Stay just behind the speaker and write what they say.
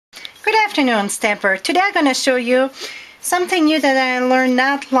afternoon, Stamper. Today I'm going to show you something new that I learned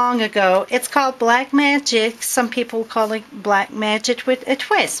not long ago. It's called black magic. Some people call it black magic with a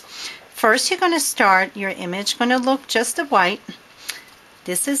twist. First you're going to start your image, going to look just the white.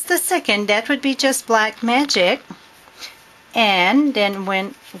 This is the second, that would be just black magic. And then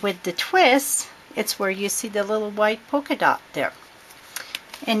with the twist, it's where you see the little white polka dot there.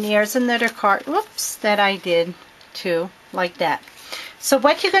 And here's another card, whoops, that I did too, like that. So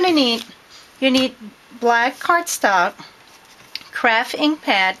what you're going to need, you need black cardstock, craft ink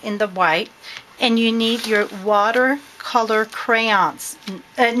pad in the white, and you need your watercolor crayons.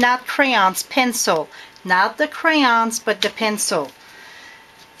 Not crayons, pencil. Not the crayons, but the pencil.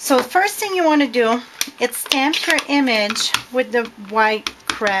 So the first thing you want to do is stamp your image with the white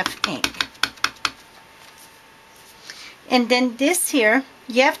craft ink. And then this here,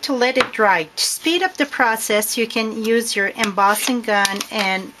 you have to let it dry. To speed up the process, you can use your embossing gun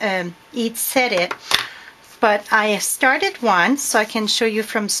and heat set it. But I started one, so I can show you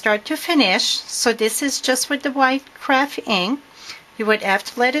from start to finish. So this is just with the white craft ink. You would have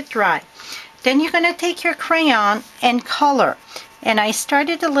to let it dry. Then you're going to take your crayon and color. And I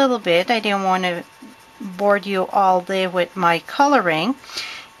started a little bit. I didn't want to bore you all day with my coloring.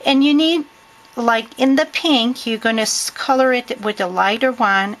 And you need, like in the pink, you're going to color it with a lighter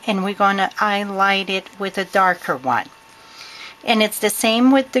one, and we're going to highlight it with a darker one. And it's the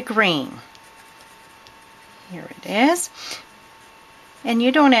same with the green. Here it is. And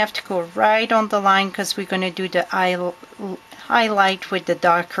you don't have to go right on the line because we're going to do the highlight with the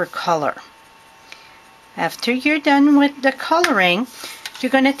darker color. After you're done with the coloring, you're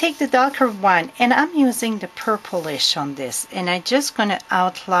going to take the darker one, and I'm using the purplish on this, and I'm just going to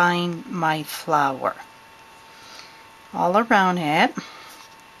outline my flower all around it.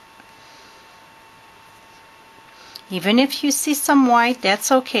 Even if you see some white, that's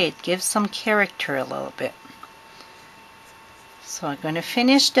okay. It gives some character a little bit. So I'm going to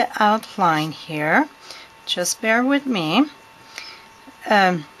finish the outline here. Just bear with me.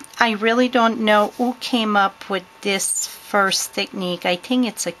 I really don't know who came up with this first technique. I think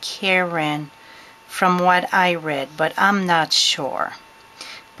it's a Karen from what I read, but I'm not sure.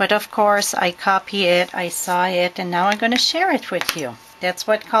 But of course I copy it, I saw it, and now I'm going to share it with you. That's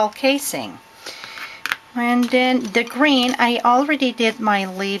what's called casing. And then the green, I already did my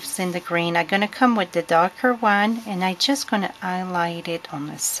leaves in the green. I'm going to come with the darker one, and I'm just going to highlight it on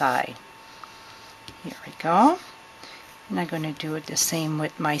the side. Here we go. And I'm going to do it the same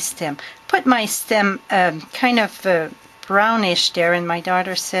with my stem. Put my stem kind of brownish there, and my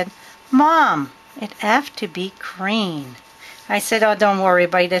daughter said, "Mom, it have to be green." I said, "Oh, don't worry.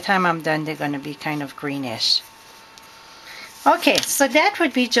 By the time I'm done, they're going to be kind of greenish." Okay, so that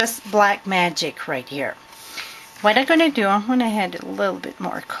would be just black magic right here. What I'm going to do, I'm going to add a little bit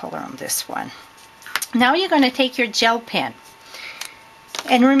more color on this one. Now you're going to take your gel pen.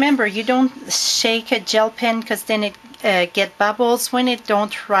 And remember, you don't shake a gel pen because then it get bubbles when it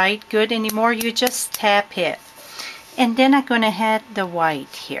don't write good anymore. You just tap it. And then I'm going to add the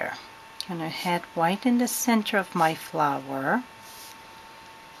white here. I'm going to add white in the center of my flower.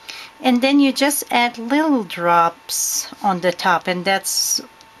 And then you just add little drops on the top, and that's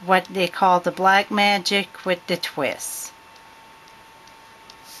what they call the black magic with the twist.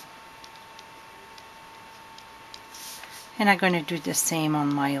 And I'm going to do the same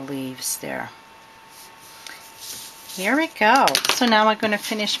on my leaves there. Here we go. So now I'm going to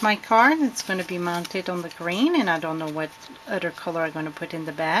finish my card. It's going to be mounted on the green, and I don't know what other color I'm going to put in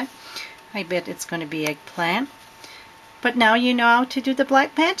the back. I bet it's going to be eggplant. But now you know how to do the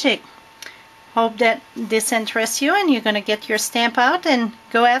black magic. Hope that this interests you, and you're going to get your stamp out and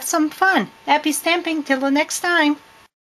go have some fun. Happy stamping till the next time.